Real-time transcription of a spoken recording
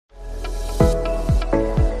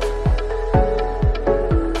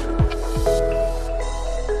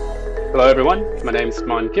Hello, everyone. My name is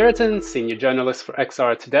Cureton, Senior Journalist for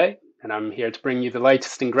XR Today, and I'm here to bring you the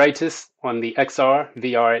latest and greatest on the XR,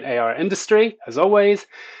 VR, and AR industry, as always.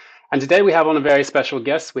 And today we have on a very special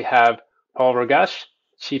guest. We have Paul Rogash,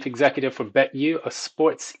 Chief Executive for BetU, a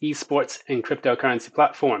sports, esports, and cryptocurrency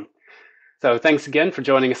platform. So thanks again for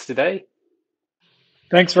joining us today.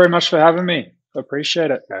 Thanks very much for having me.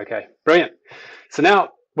 Appreciate it. Okay, brilliant. So now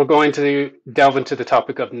we're going to delve into the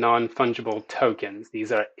topic of non-fungible tokens.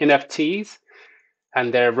 These are NFTs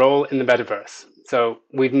and their role in the metaverse. So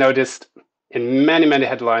we've noticed in many, many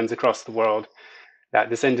headlines across the world that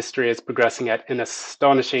this industry is progressing at an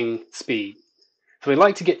astonishing speed. So we'd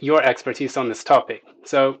like to get your expertise on this topic.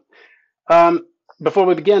 So before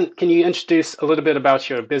we begin, can you introduce a little bit about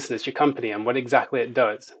your business, your company, and what exactly it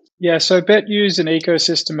does? Yeah, so BetU is an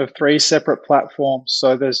ecosystem of 3 separate platforms.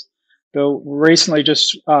 So there's recently,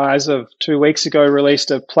 just as of 2 weeks ago,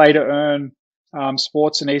 released a play-to-earn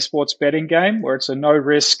sports and esports betting game, where it's a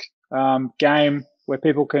no-risk game where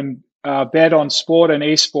people can bet on sport and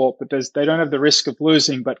esport, but they don't have the risk of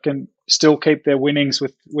losing, but can still keep their winnings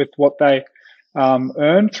with what they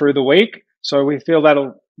earn through the week. So we feel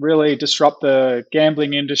that'll really disrupt the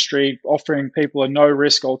gambling industry, offering people a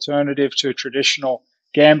no-risk alternative to traditional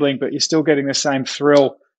gambling, but you're still getting the same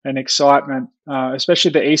thrill and excitement. Especially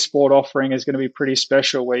the esport offering is going to be pretty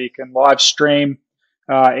special, where you can live stream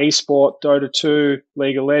esport, Dota 2,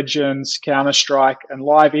 League of Legends, Counter-Strike, and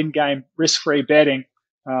live in-game risk-free betting.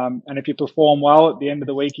 And if you perform well at the end of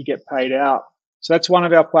the week, you get paid out. So that's one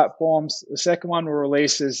of our platforms. The second one we'll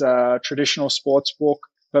release is a traditional sports book,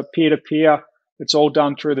 but peer-to-peer. It's all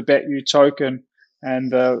done through the BetU token.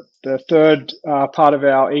 And the third part of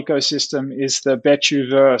our ecosystem is the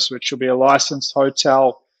BetUverse, which will be a licensed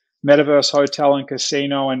hotel, Metaverse hotel and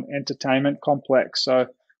casino and entertainment complex. So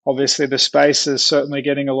obviously the space is certainly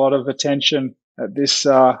getting a lot of attention at this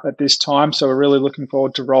time. So we're really looking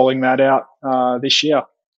forward to rolling that out this year.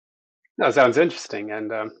 That sounds interesting. And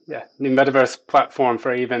new Metaverse platform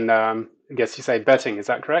for even, I guess you say betting. Is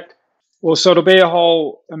that correct? Well, so it'll be a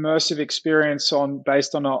whole immersive experience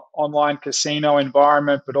based on an online casino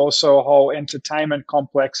environment, but also a whole entertainment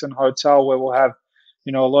complex and hotel where we'll have,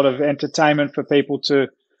 a lot of entertainment for people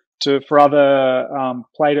for other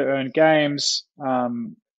play to earn games.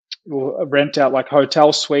 We'll rent out like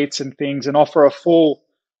hotel suites and things, and offer a full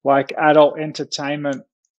like adult entertainment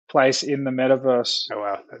place in the metaverse. Oh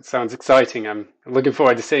wow, that sounds exciting. I'm looking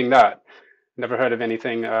forward to seeing that. Never heard of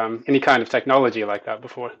anything, any kind of technology like that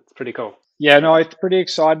before. It's pretty cool. Yeah, no, I'm pretty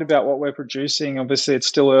excited about what we're producing. Obviously, it's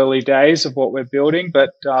still early days of what we're building,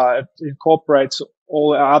 but it incorporates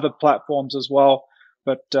all our other platforms as well.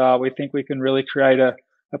 But we think we can really create a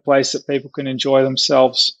place that people can enjoy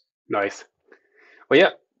themselves. Nice. Well,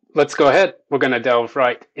 yeah, let's go ahead. We're going to delve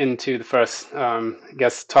right into the first,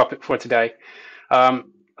 topic for today. I'd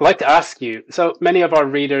like to ask you, so many of our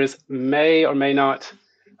readers may or may not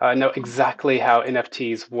know exactly how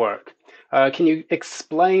NFTs work. Can you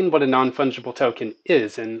explain what a non-fungible token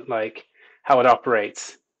is and like how it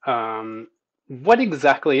operates? What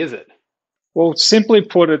exactly is it? Well, simply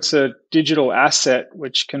put, it's a digital asset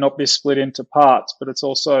which cannot be split into parts, but it's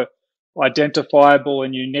also identifiable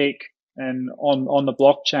and unique and on the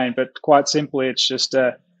blockchain. But quite simply, it's just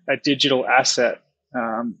a digital asset.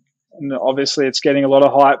 And obviously, it's getting a lot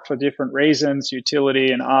of hype for different reasons,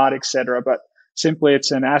 utility and art, etc. But simply,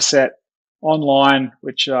 it's an asset online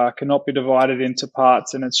which cannot be divided into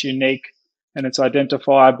parts, and it's unique and it's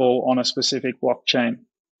identifiable on a specific blockchain.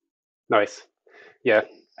 Nice. Yeah.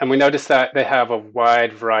 And we noticed that they have a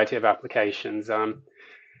wide variety of applications.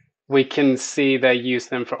 We can see they use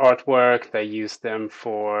them for artwork. They use them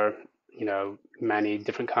for, many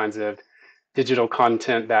different kinds of digital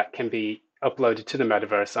content that can be uploaded to the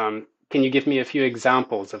metaverse. Can you give me a few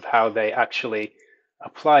examples of how they actually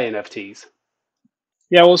apply NFTs?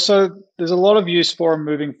 Yeah, well, so there's a lot of use for them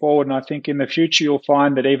moving forward, and I think in the future you'll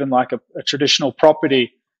find that even like a traditional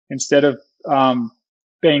property, instead of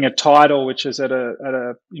being a title, which is at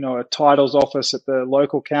a title's office at the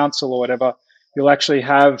local council or whatever, you'll actually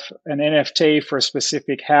have an NFT for a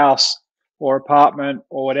specific house or apartment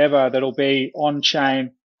or whatever that'll be on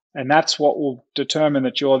chain, and that's what will determine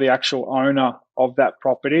that you're the actual owner of that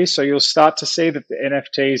property. So you'll start to see that the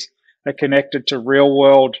NFTs are connected to real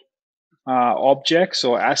world objects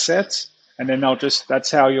or assets, and then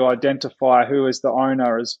that's how you identify who is the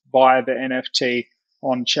owner, is via the NFT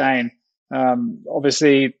on chain.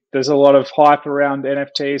 Obviously, there's a lot of hype around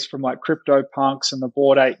NFTs from like CryptoPunks and the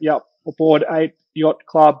Bored Ape Yacht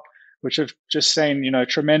Club, which have just seen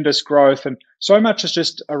tremendous growth, and so much is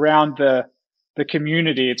just around the the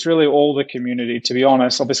community. It's really all the community, to be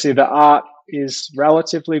honest. Obviously, the art is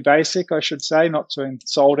relatively basic, I should say, not to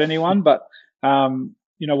insult anyone, but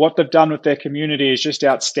what they've done with their community is just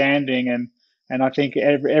outstanding. And I think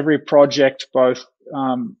every project, both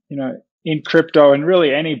in crypto and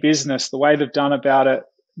really any business, the way they've gone about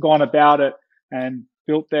it, and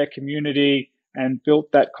built their community and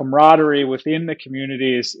built that camaraderie within the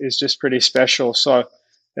community is just pretty special. So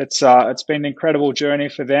it's been an incredible journey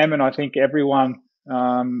for them, and I think everyone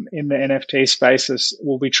in the NFT spaces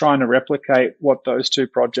will be trying to replicate what those two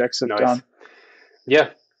projects have done.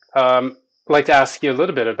 Yeah. I'd like to ask you a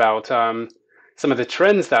little bit about some of the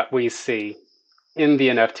trends that we see in the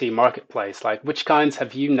NFT marketplace. Like, which kinds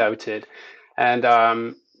have you noted?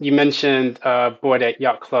 And you mentioned Bored Ape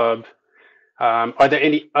Yacht Club. Are there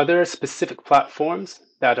any other specific platforms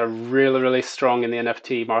that are really, really strong in the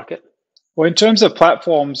NFT market? Well, in terms of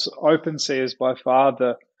platforms, OpenSea is by far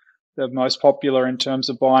the most popular in terms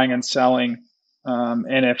of buying and selling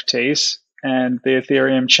NFTs. And the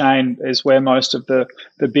Ethereum chain is where most of the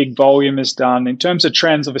big volume is done. In terms of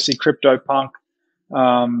trends, obviously, CryptoPunk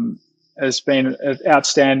has been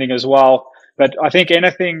outstanding as well. But I think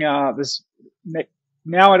anything,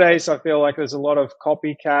 nowadays, I feel like there's a lot of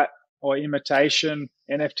copycat or imitation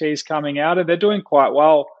NFTs coming out, and they're doing quite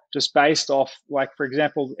well just based off, like, for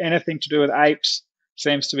example, anything to do with apes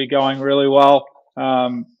seems to be going really well.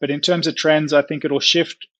 But in terms of trends, I think it'll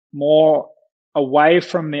shift more away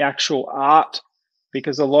from the actual art,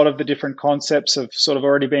 because a lot of the different concepts have sort of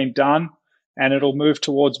already been done, and it'll move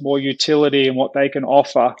towards more utility and what they can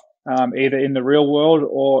offer, either in the real world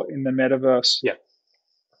or in the metaverse. Yeah.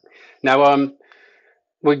 Now,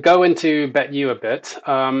 we go into BetU a bit.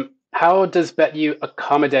 How does BetU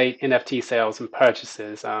accommodate NFT sales and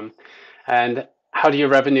purchases? And how do your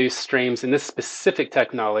revenue streams in this specific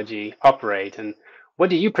technology operate? And what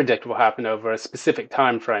do you predict will happen over a specific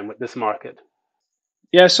time frame with this market?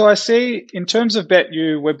 Yeah, so I see in terms of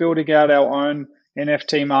BetU, we're building out our own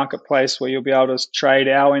NFT marketplace where you'll be able to trade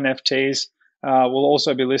our NFTs. We'll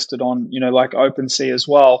also be listed on, like OpenSea as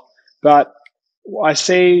well. But I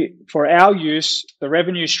see for our use, the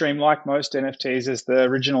revenue stream, like most NFTs, is the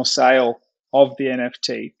original sale of the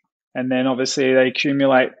NFT. And then obviously they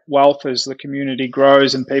accumulate wealth as the community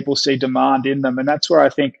grows and people see demand in them. And that's where I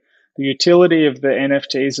think the utility of the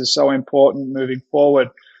NFTs is so important moving forward.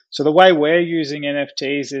 So the way we're using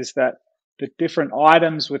NFTs is that the different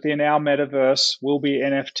items within our metaverse will be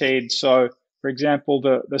NFT'd. So, for example,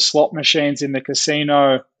 the slot machines in the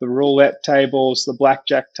casino, the roulette tables, the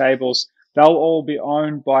blackjack tables, they'll all be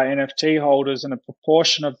owned by NFT holders, and a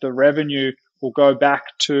proportion of the revenue will go back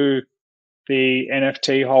to the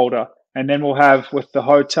NFT holder. And then we'll have, with the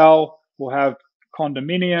hotel, we'll have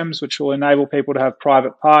condominiums, which will enable people to have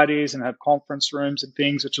private parties and have conference rooms and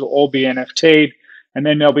things, which will all be NFT'd. And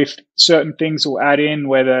then there'll be certain things we'll add in,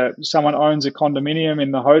 whether someone owns a condominium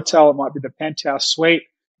in the hotel, it might be the penthouse suite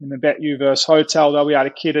in the BetUverse hotel, they'll be able to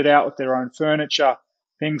kit it out with their own furniture.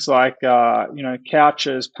 Things like,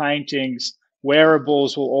 couches, paintings,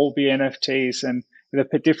 wearables will all be NFTs. And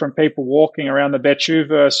the different people walking around the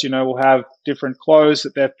BetUverse, will have different clothes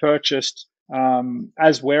that they've purchased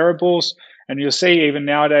as wearables. And you'll see even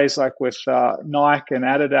nowadays, like with Nike and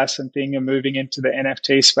Adidas and thing, are moving into the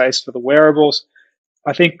NFT space for the wearables.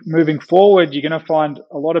 I think moving forward, you're going to find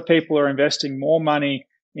a lot of people are investing more money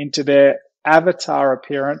into their avatar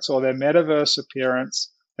appearance or their metaverse appearance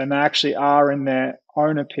than they actually are in their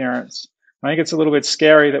own appearance. I think it's a little bit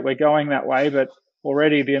scary that we're going that way, but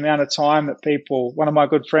already the amount of time that one of my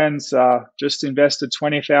good friends just invested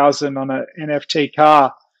 $20,000 on an NFT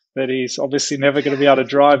car that he's obviously never going to be able to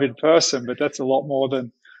drive in person, but that's a lot more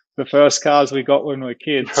than the first cars we got when we were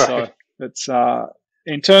kids. Right. So it's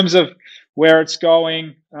in terms of where it's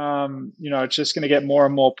going, it's just going to get more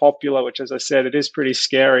and more popular, which, as I said, it is pretty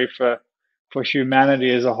scary for humanity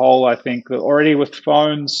as a whole. I think that already with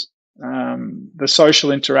phones, the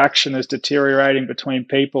social interaction is deteriorating between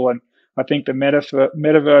people. And I think the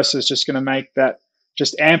metaverse is just going to make that,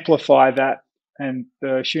 just amplify that. And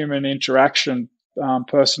the human interaction,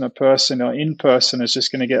 person to person or in person, is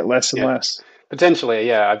just going to get less and less. Potentially,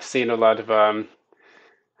 yeah. I've seen a lot of,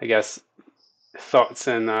 thoughts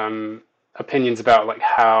and opinions about like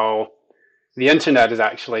how the internet has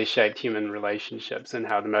actually shaped human relationships and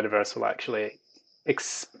how the metaverse will actually,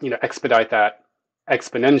 expedite that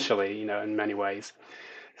exponentially, in many ways.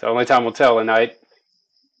 So only time will tell. And are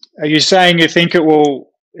you saying you think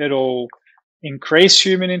it'll increase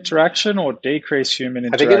human interaction or decrease human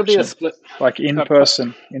interaction? I think it'll be a split, like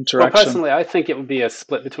in-person interaction. Well, personally, I think it will be a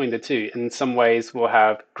split between the two. In some ways, we'll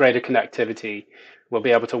have greater connectivity we'll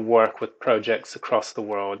be able to work with projects across the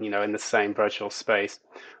world, in the same virtual space,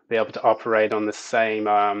 be able to operate on the same,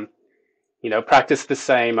 practice the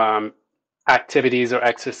same activities or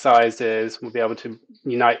exercises. We'll be able to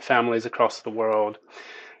unite families across the world.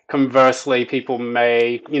 Conversely, people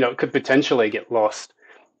could potentially get lost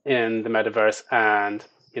in the metaverse and,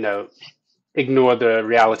 ignore the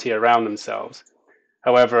reality around themselves.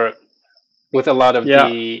 However, with a lot of Yeah.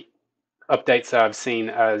 the updates I've seen,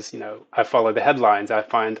 as I follow the headlines, I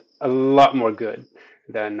find a lot more good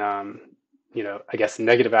than I guess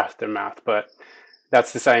negative aftermath. But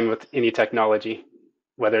that's the same with any technology,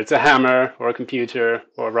 whether it's a hammer or a computer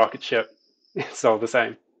or a rocket ship, it's all the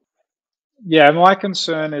same. Yeah, my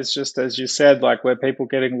concern is just as you said, like where people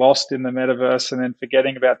getting lost in the metaverse and then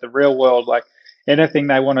forgetting about the real world. Like anything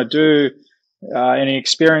they want to do, any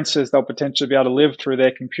experiences they'll potentially be able to live through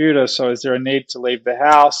their computer. So is there a need to leave the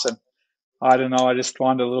house? And I don't know. I just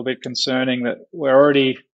find it a little bit concerning that you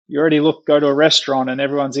already go to a restaurant and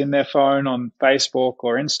everyone's in their phone on Facebook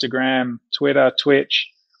or Instagram, Twitter,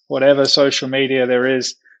 Twitch, whatever social media there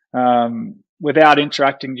is, without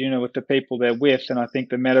interacting, with the people they're with. And I think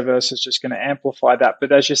the metaverse is just going to amplify that.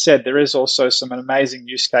 But as you said, there is also some amazing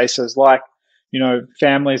use cases like,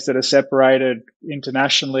 families that are separated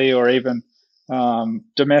internationally or even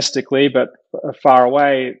domestically, but far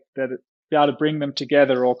away, that be able to bring them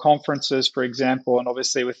together, or conferences, for example. And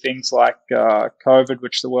obviously with things like COVID,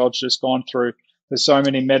 which the world's just gone through, there's so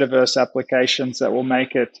many metaverse applications that will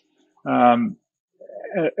make it,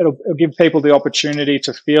 it'll give people the opportunity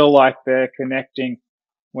to feel like they're connecting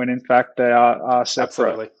when in fact they are separate.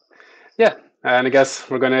 Absolutely. Yeah. And I guess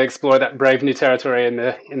we're going to explore that brave new territory in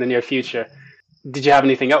the near future. Did you have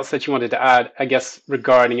anything else that you wanted to add, I guess,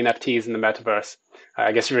 regarding NFTs in the metaverse?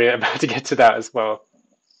 I guess you're about to get to that as well.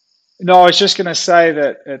 No, I was just going to say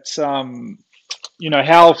that it's,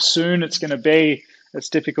 how soon it's going to be, it's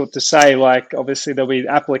difficult to say. Like, obviously, there'll be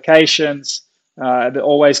applications that are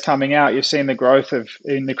always coming out. You've seen the growth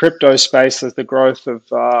in the crypto space, there's the growth of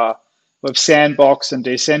Sandbox and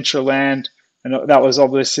Decentraland. And that was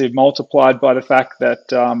obviously multiplied by the fact that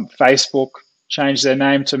Facebook changed their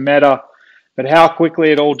name to Meta. But how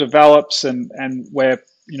quickly it all develops, and where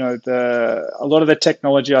a lot of the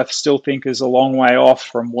technology I still think is a long way off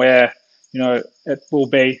from where it will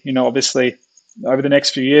be. Obviously over the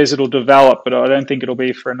next few years it'll develop, but I don't think it'll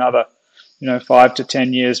be for another 5 to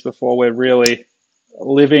 10 years before we're really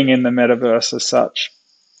living in the metaverse as such.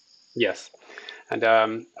 Yes. And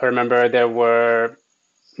I remember there were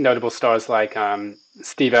notable stars like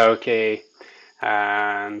Steve Aoki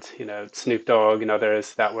and Snoop Dogg and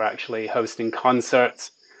others that were actually hosting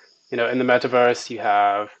concerts. In the metaverse, you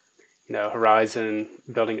have Horizon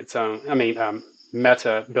building its own.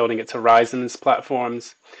 Meta building its Horizons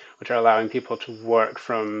platforms, which are allowing people to work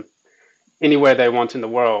from anywhere they want in the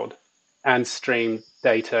world and stream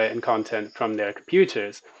data and content from their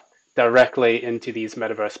computers directly into these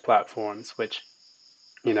metaverse platforms, which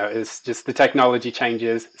is just, the technology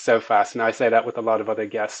changes so fast. And I say that with a lot of other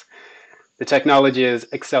guests. The technology is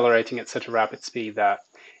accelerating at such a rapid speed that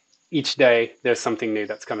each day there's something new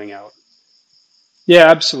that's coming out. Yeah,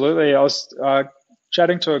 absolutely. I was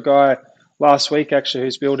chatting to a guy last week actually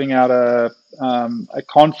who's building out a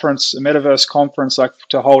conference, a metaverse conference, like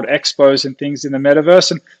to hold expos and things in the metaverse.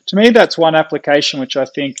 And to me, that's one application which I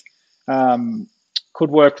think could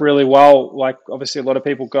work really well. Like obviously a lot of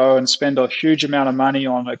people go and spend a huge amount of money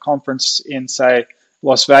on a conference in, say,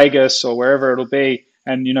 Las Vegas or wherever it'll be.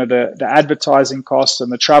 And, the advertising costs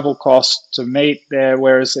and the travel costs to meet there,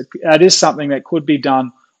 whereas that is something that could be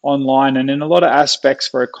done online. And in a lot of aspects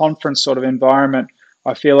for a conference sort of environment,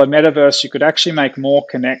 I feel a metaverse, you could actually make more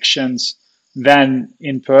connections than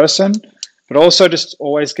in person, but also just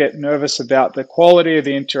always get nervous about the quality of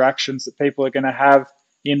the interactions that people are going to have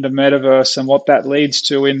in the metaverse and what that leads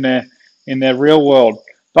to in their real world.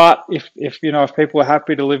 But if people are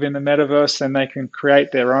happy to live in the metaverse, then they can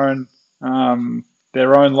create their own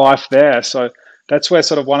life there. So that's where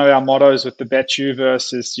sort of one of our mottos with the BetU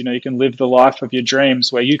verse is, you can live the life of your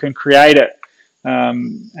dreams where you can create it.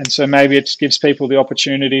 And so maybe it gives people the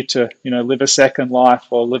opportunity to, live a second life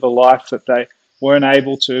or live a life that they weren't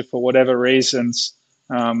able to for whatever reasons,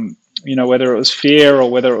 whether it was fear or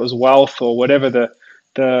whether it was wealth or whatever the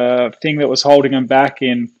thing that was holding them back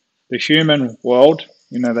in the human world,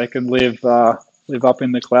 they can live up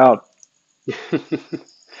in the cloud.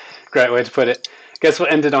 Great way to put it. I guess we'll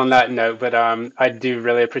end it on that note, but I do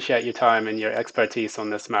really appreciate your time and your expertise on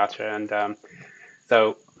this matter. And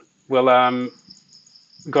so we'll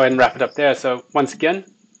go ahead and wrap it up there. So once again,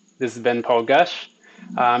 this has been Paul Rogash,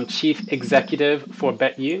 Chief Executive for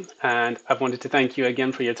BetU, and I wanted to thank you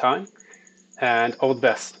again for your time. and all the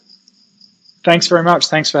best. Thanks very much.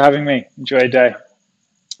 Thanks for having me. Enjoy your day.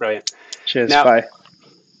 Brilliant. Cheers. Now, Bye.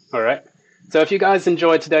 all right. So if you guys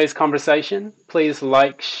enjoyed today's conversation, please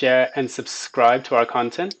like, share, and subscribe to our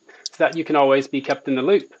content so that you can always be kept in the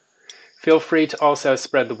loop. Feel free to also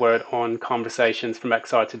spread the word on conversations from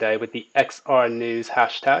XR Today with the XR News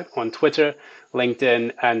hashtag on Twitter,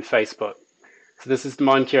 LinkedIn, and Facebook. So this is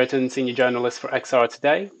Cureton, Senior Journalist for XR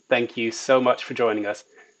Today. Thank you so much for joining us.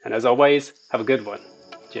 And as always, have a good one.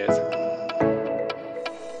 Cheers.